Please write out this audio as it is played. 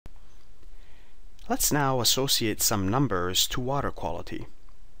Let's now associate some numbers to water quality.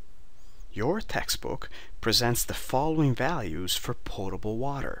 Your textbook presents the following values for potable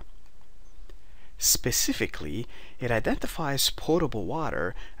water. Specifically, it identifies potable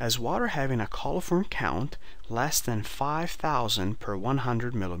water as water having a coliform count less than 5,000 per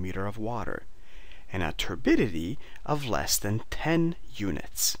 100 millimeter of water and a turbidity of less than 10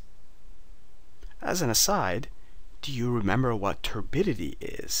 units. As an aside, do you remember what turbidity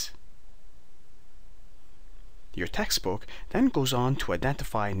is? Your textbook then goes on to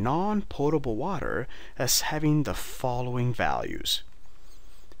identify non-potable water as having the following values: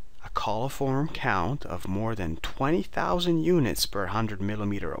 a coliform count of more than 20,000 units per 100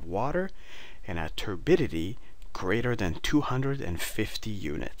 millimeter of water and a turbidity greater than 250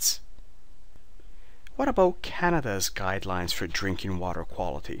 units. What about Canada's guidelines for drinking water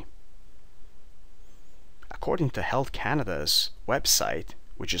quality? According to Health Canada's website,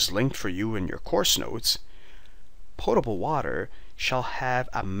 which is linked for you in your course notes, potable water shall have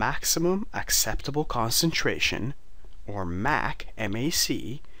a maximum acceptable concentration, or MAC,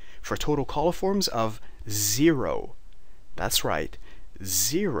 M-A-C, for total coliforms of 0. That's right,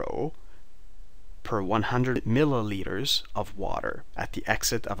 0 per 100 milliliters of water at the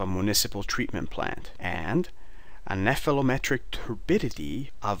exit of a municipal treatment plant, and a nephelometric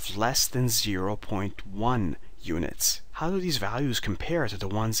turbidity of less than 0.1 units. How do these values compare to the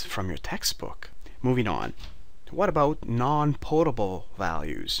ones from your textbook? Moving on. What about non-potable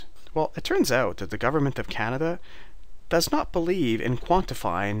values? Well, it turns out that the Government of Canada does not believe in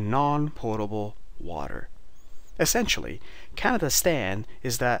quantifying non-potable water. Essentially, Canada's stand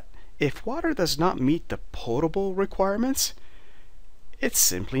is that if water does not meet the potable requirements, it's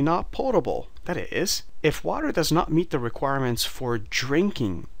simply not potable. That is, if water does not meet the requirements for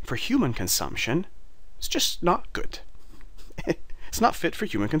drinking for human consumption, it's just not good. It's not fit for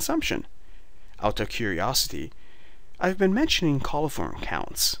human consumption. Out of curiosity, I've been mentioning coliform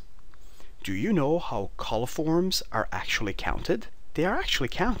counts. Do you know how coliforms are actually counted? They are actually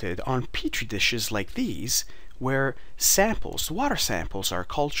counted on petri dishes like these, where samples, water samples, are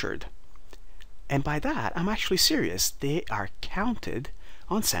cultured. And by that, I'm actually serious. They are counted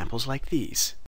on samples like these.